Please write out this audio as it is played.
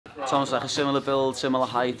It's almost like a similar build, similar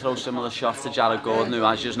height, throw similar shots to Jared Gordon, who,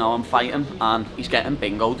 as you know, I'm fighting, and he's getting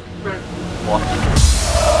bingoed. What?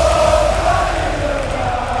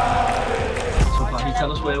 So Paddy,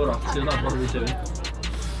 tell us where we're off to, what are we doing?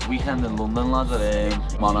 Weekend in London, lads.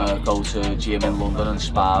 I want to go to a gym in London and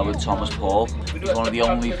spar with Thomas Paul. He's one of the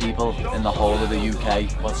only people in the whole of the UK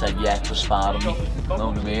that said yeah to spar with me. You know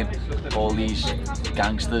what I mean? All these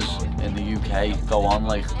gangsters in the UK go on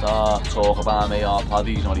like, talk about me,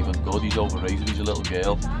 Paddy, he's not even good, he's overrated, he's a little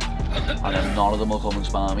girl. And then none of them will come and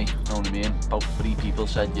spar me, you know what I mean? About 3 people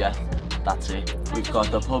said yeah, that's it. We've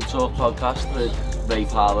got the Pub Talk podcast with Ray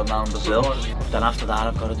Parlin down in Brazil. Then after that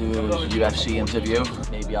I've got to do a UFC interview.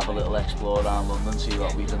 Maybe have a little explore around London, see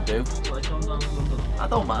what we can do. I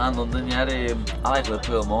don't mind London, yeah. I like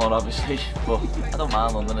Liverpool more obviously, but I don't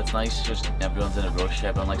mind London, it's nice, just everyone's in a rush,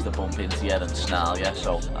 everyone likes to bump into you and snarl you,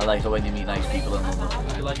 so I like it when you meet nice people in London.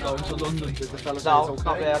 Do you like going to London? No,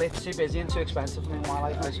 not really, it's too busy and too expensive for me in my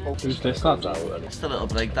life, I suppose. Who's this lad? It's the little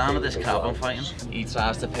breakdown of this cab I'm fighting. He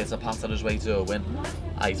tries to pitter-patter his way to a win.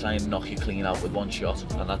 I try and knock you clean out with one shot,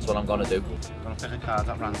 and that's what I'm going to do. I'm going to pick a card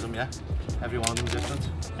at random, yeah? Every one of them different.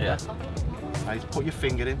 Yeah. Right, put your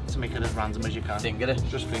finger in to make it as random as you can. Finger it?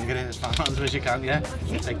 Just finger it as random as you can, yeah?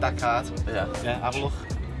 Take that card. Yeah. Yeah, have a look.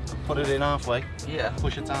 Put it in halfway. Yeah.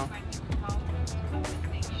 Push it down.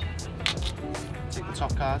 Take the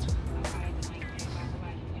top card.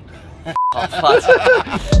 Off, lad.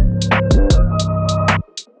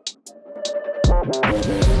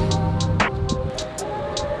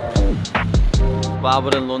 While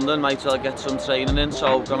we're in London, might as well get some training in,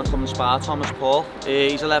 so we're going to come and spar Thomas Paul.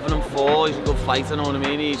 He's 11-4, he's a good fighter, you know what I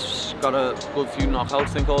mean? He's got a good few knockouts, I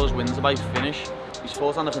think all his wins are by finish. He's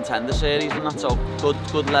fought on the Contender Series and that, so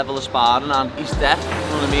good level of sparring, and he's deaf, you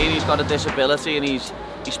know what I mean? He's got a disability and he's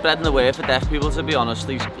spreading the word for deaf people, to be honest.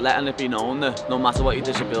 He's letting it be known that no matter what your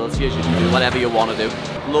disability is, you can do whatever you want to do.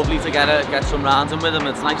 Lovely to get some rounds in with him.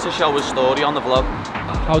 It's nice to show his story on the vlog.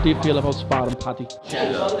 How do you feel about sparring Paddy?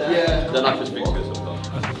 Yeah. Then I just speak to him sometimes.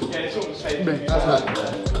 Yeah, it's all the same. That's right.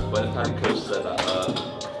 When Paddy Coach said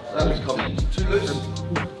that was coming to lose.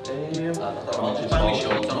 Finally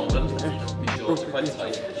short on all of them. He's short, quite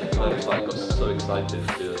tight. I got so excited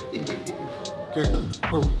to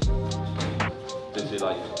see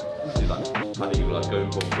like Paddy like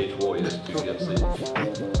going from Cage Warriors to UFC.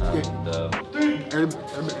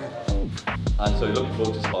 And so looking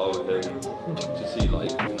forward to spar with him to see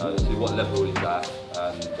like see what level he's at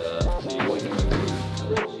and see what he can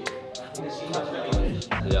improve.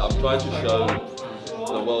 Yeah, I'm trying to show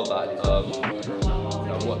the world that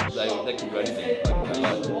what they can do anything.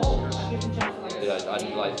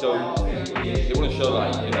 And like don't they want to show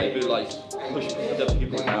like they do like push other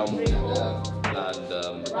people down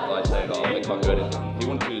and like saying they can't do anything. He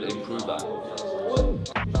wants to improve that.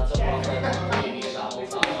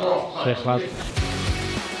 Zeg lad.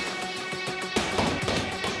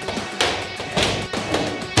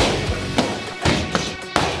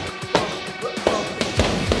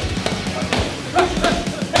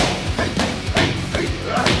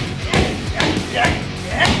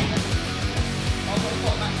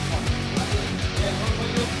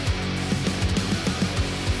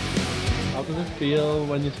 How does it feel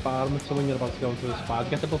when you spar with someone you're about to go into a spar? Do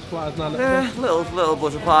you get the butterflies now? Yeah, little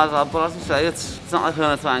butterflies, but as I say, it's not like we're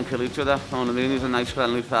going to try and kill each other, you know what I mean? He's a nice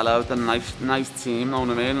friendly fellow, and a nice team, you know what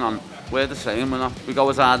I mean? And we're the same, we go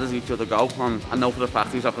as hard as each other go, and I know for a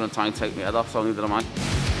fact he's not going to try and take me head off, so neither am I.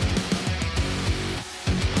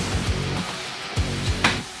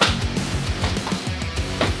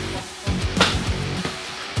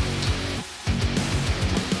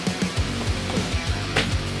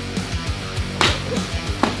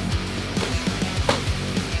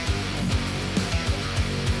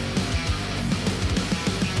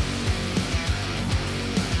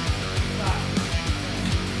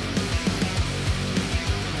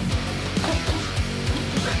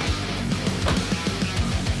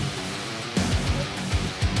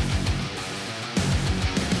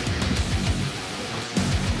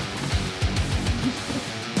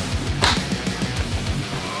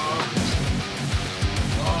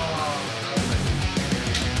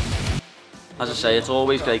 As I say, it's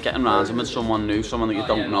always great getting round him with someone new, someone that you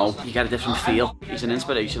don't know. You get a different feel. He's an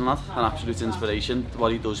inspiration, lad, an absolute inspiration.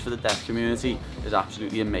 What he does for the deaf community is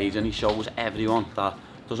absolutely amazing. He shows everyone that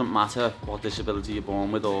it doesn't matter what disability you're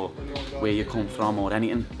born with or where you come from or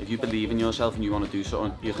anything. If you believe in yourself and you want to do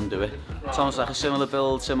something, you can do it. It's almost like a similar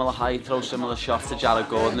build, similar height, throw similar shots to Jared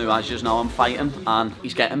Gordon, who, as you know, I'm fighting, and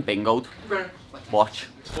he's getting bingoed. watch.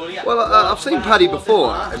 Well, I've seen Paddy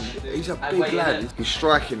before, and he's a big lad. His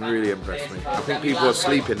striking really impressed me. I think people are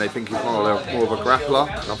sleeping, they think he's more of a grappler.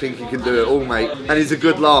 I think he can do it all, mate. And he's a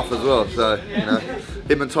good laugh as well, so, you know.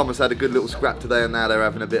 Him and Thomas had a good little scrap today, and now they're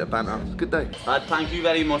having a bit of banter. Good day. Thank you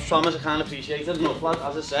very much, Thomas. I can't appreciate it enough, lad.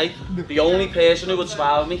 As I say, the only person who would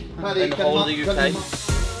spar with me in the whole of the UK.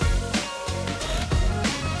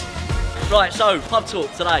 Right, so pub talk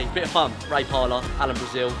today, bit of fun. Ray Parlour, Alan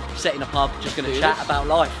Brazil, set in a pub, just going to chat about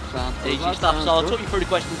life. Easy stuff, so I'll talk you through the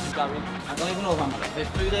questions to go in. I don't even know if I'm going to fit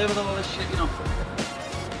through there with all this shit, you know.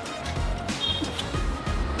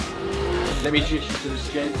 Let me just do the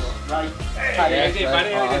skins. Right. Paddy,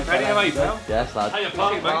 how are you, pal? Yes, lad. How you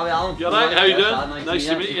playing, mate? Alan. You alright? How you doing? Nice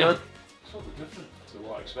to meet you. Something different to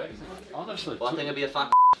what I expected. Honestly. Well, I think I'd be a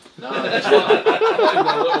fat No, it's not. I'm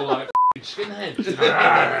a little like skinhead.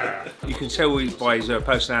 You can tell by his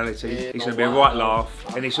personality, he's going to be a right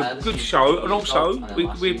laugh, and it's a good show, and also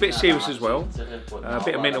we're a bit serious as well, a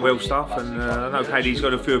bit of mental health stuff, and I know Paddy's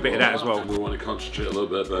got to feel a bit of that as well. We want to concentrate a little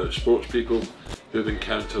bit about sports people who've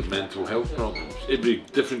encountered mental health problems. Every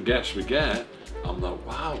different guest we get, I'm like,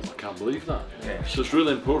 wow, I can't believe that. Yeah. So it's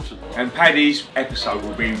really important. And Paddy's episode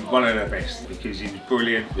will be one of the best because he was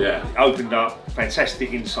brilliant. Yeah. He opened up,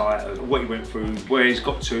 fantastic insight of what he went through, where he's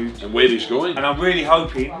got to, and where he's going. And I'm really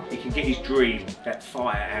hoping he can get his dream, that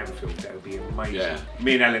fight at Anfield. That would be amazing. Yeah.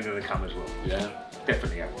 Me and Alan are going to come as well. Yeah.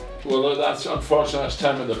 Definitely have. Well, look, that's unfortunately that's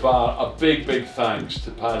time at the bar. A big thanks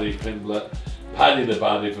to Paddy Pimblett, Paddy the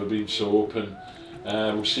Baddy for being so open.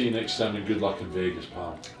 We'll see you next time, and good luck in Vegas,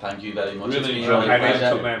 pal. Thank you very much. Really enjoyed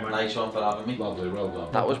it. Nice one for having me. Lovely, well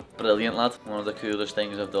done. That was brilliant, lad. One of the coolest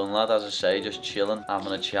things I've done, lad. As I say, just chilling,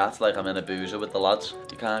 having a chat like I'm in a boozer with the lads.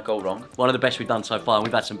 You can't go wrong. One of the best we've done so far.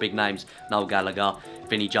 We've had some big names: Noel Gallagher,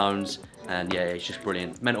 Vinnie Jones, and yeah, it's just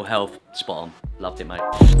brilliant. Mental health, spot on. Loved it, mate.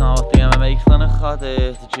 Just now at the MMA clinic at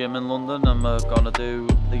the gym in London. I'm gonna do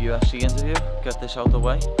the UFC interview. Get this out the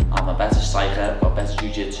way. I'm a better striker, got better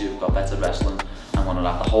jiu-jitsu, got better wrestling. I'm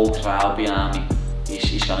gonna have the whole crowd behind me.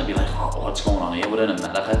 He's gonna be like, oh, what's going on here? We're in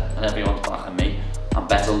America, and everyone's backing me. I'm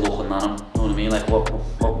better looking than him. You know what I mean? Like,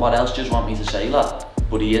 what else do you want me to say, lad?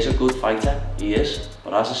 But he is a good fighter. He is.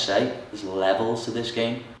 But as I say, there's levels to this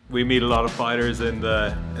game. We meet a lot of fighters in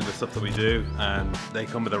the stuff that we do, and they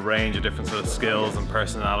come with a range of different sort of skills and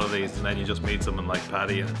personalities, and then you just meet someone like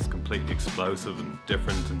Paddy and it's completely explosive and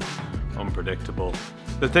different and unpredictable.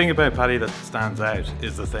 The thing about Paddy that stands out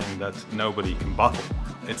is the thing that nobody can bottle.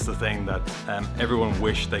 It's the thing that everyone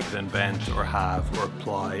wished they could invent or have or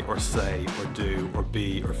apply or say or do or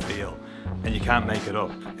be or feel. And you can't make it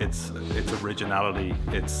up. It's originality,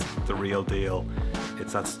 it's the real deal.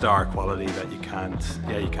 It's that star quality that you can't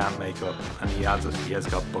make up, and he has it. He has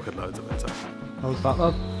got bucket loads of it. So. How's that,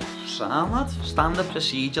 lad? Sound, lad. Standard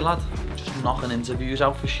procedure, lad. Just knocking interviews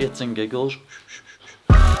out for shits and giggles.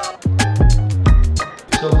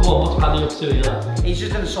 So what's Paddy up to here? He's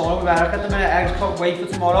just in the sauna with Eric at the minute. Eric's got weight for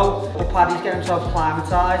tomorrow, but Paddy's getting himself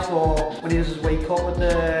acclimatised for when he does his weight cut with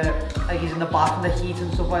the, like he's in the bath and the heat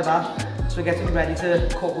and stuff like that. So he gets him ready to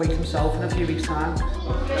cut weight himself in a few weeks' time.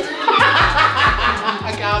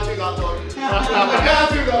 I can't do that, dog. I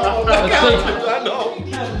can't do that, dog.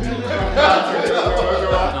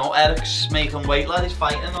 No, Eric's making weight, lad. He's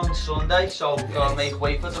fighting on Sunday, so gotta make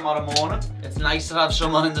weight for tomorrow morning. It's nice to have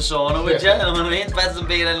someone in the sauna with you, you know what I mean? It's better than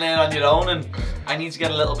being in there on your own, and I need to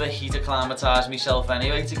get a little bit heat acclimatised myself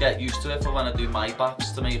anyway to get used to it for when I do my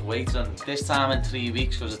backs to make weight. And this time in 3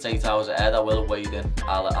 weeks, because it's 8 hours ahead, I will weigh in.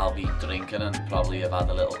 I'll be drinking and probably have had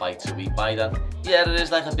a little bite to eat by then. Yeah, there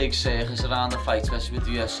is like a big circus around the fight, especially with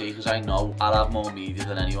the UFC, because I know I'll have more media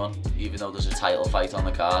than anyone, even though there's a title fight on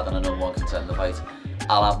the card and a #1 contender fight.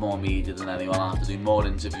 I'll have more media than anyone. I'll have to do more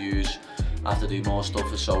interviews, I have to do more stuff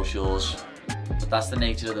for socials. But that's the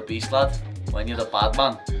nature of the beast, lad. When you're a bad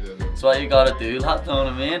man, that's what you gotta do, lad, know what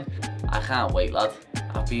I mean? I can't wait, lad.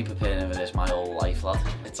 I've been preparing for this my whole life, lad.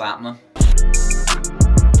 It's happening.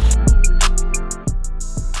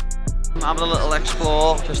 I'm having a little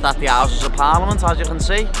explore just at the Houses of Parliament, as you can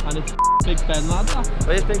see. And it's Big Ben, lad.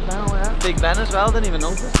 Where's Big Ben? Oh, yeah. Big Ben as well, didn't even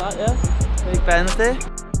notice that, yeah. Big Ben's there.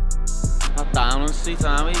 Not Downing Street,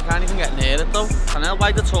 are we? You can't even get near it though. And now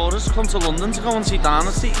why the tourists come to London to go and see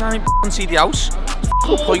Downing Street? You can't even see the house.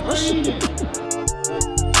 It's pointless.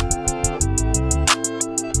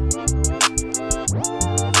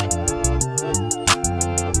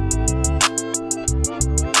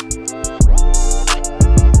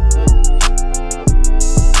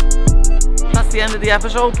 The end of the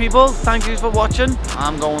episode, people. Thank you for watching.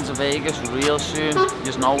 I'm going to Vegas real soon. You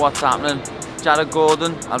just know what's happening. Jared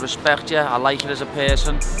Gordon, I respect you, I like you as a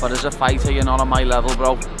person, but as a fighter you're not on my level,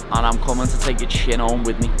 bro. and I'm coming to take your chin home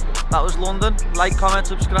with me. That was London. Like, comment,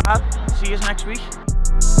 subscribe. See you next week.